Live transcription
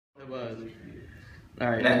All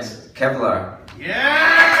right. Next, Kevlar.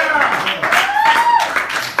 Yeah!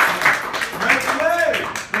 Next way!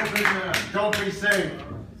 Don't be safe.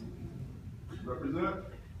 Represent.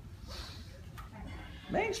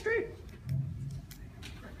 Main Street.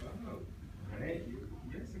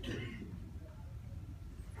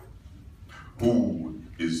 Who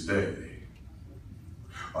is they?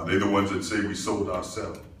 Are they the ones that say we sold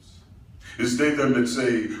ourselves? Is they them that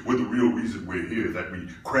say we're the real reason we're here, that we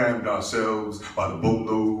crammed ourselves by the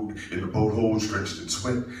boatload in the boat hold, drenched in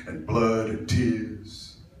sweat and blood and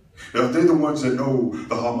tears? Are they the ones that know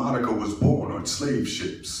the harmonica was born on slave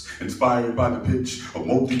ships, inspired by the pitch of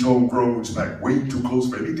multi-tone groans packed way too close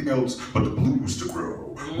for anything else but the blues to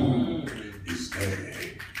grow? Who is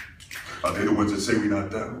they? Are they the ones that say we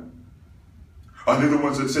not down? Are they the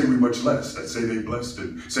ones that say we much less, that say they blessed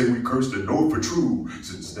and say we cursed and know it for true,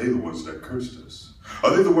 since they the ones that cursed us?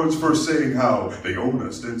 Are they the ones first saying how they own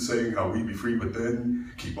us, then saying how we be free, but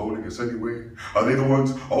then keep owning us anyway? Are they the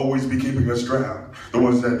ones always be keeping us drowned, the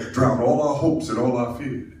ones that drown all our hopes and all our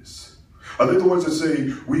fears? Are they the ones that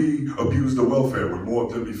say we abuse the welfare when more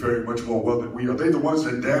of them be faring much more well than we? Are they the ones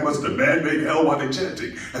that damn us to man-made hell while they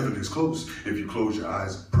chanting, heaven is close if you close your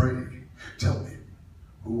eyes and pray? Tell me,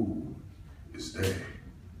 who is they?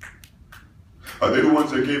 Are they the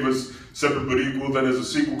ones that gave us separate but equal, then as a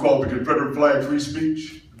sequel called the Confederate flag free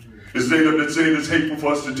speech? Is they them that say it is hateful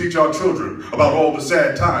for us to teach our children about all the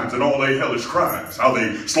sad times and all their hellish crimes, how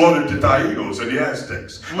they slaughtered the Taínos and the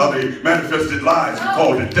Aztecs, how they manifested lies and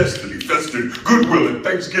called it destiny, festered goodwill and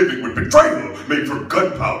thanksgiving with betrayal made from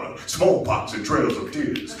gunpowder, smallpox and trails of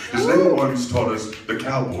tears? Is they the ones taught us the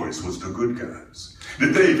cowboys was the good guys?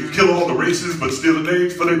 Did they kill all the races but steal the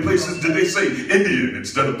names for their places? Did they say Indian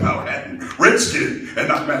instead of Powhatan, Redskin and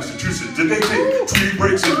not Massachusetts? Did they take treaty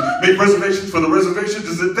breaks and make reservations for the reservations?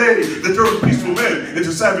 Is it they that turned peaceful men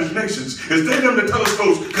into savage nations? Is they them that tell us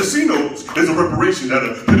those casinos is a reparation, that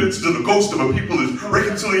a penance to the ghost of a people is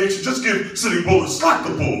reconciliation? Just give City Bull a slack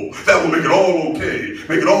the bull. That will make it all okay,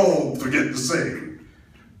 make it all forget the same.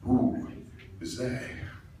 Who is they?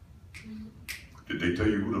 Did they tell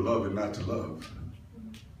you who to love and not to love?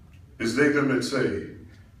 Is they them that say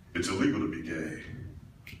it's illegal to be gay?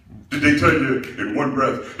 Did they tell you in one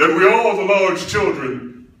breath that we all the Lord's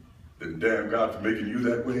children? Then damn God for making you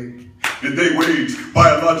that way. Did they wage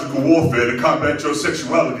biological warfare to combat your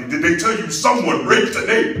sexuality? Did they tell you someone raped an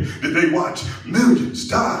ape? Did they watch millions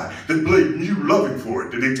die that blame you loving for it?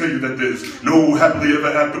 Did they tell you that there's no happily ever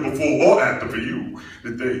after before or after for you?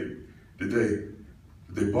 Did they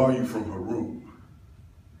bar you from her room?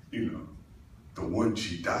 You know, the one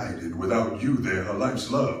she died in, without you there, her life's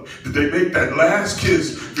love. Did they make that last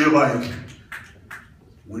kiss feel like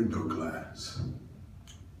window glass?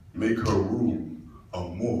 Make her room a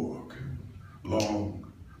morgue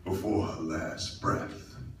long before her last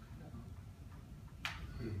breath?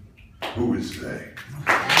 Who is they?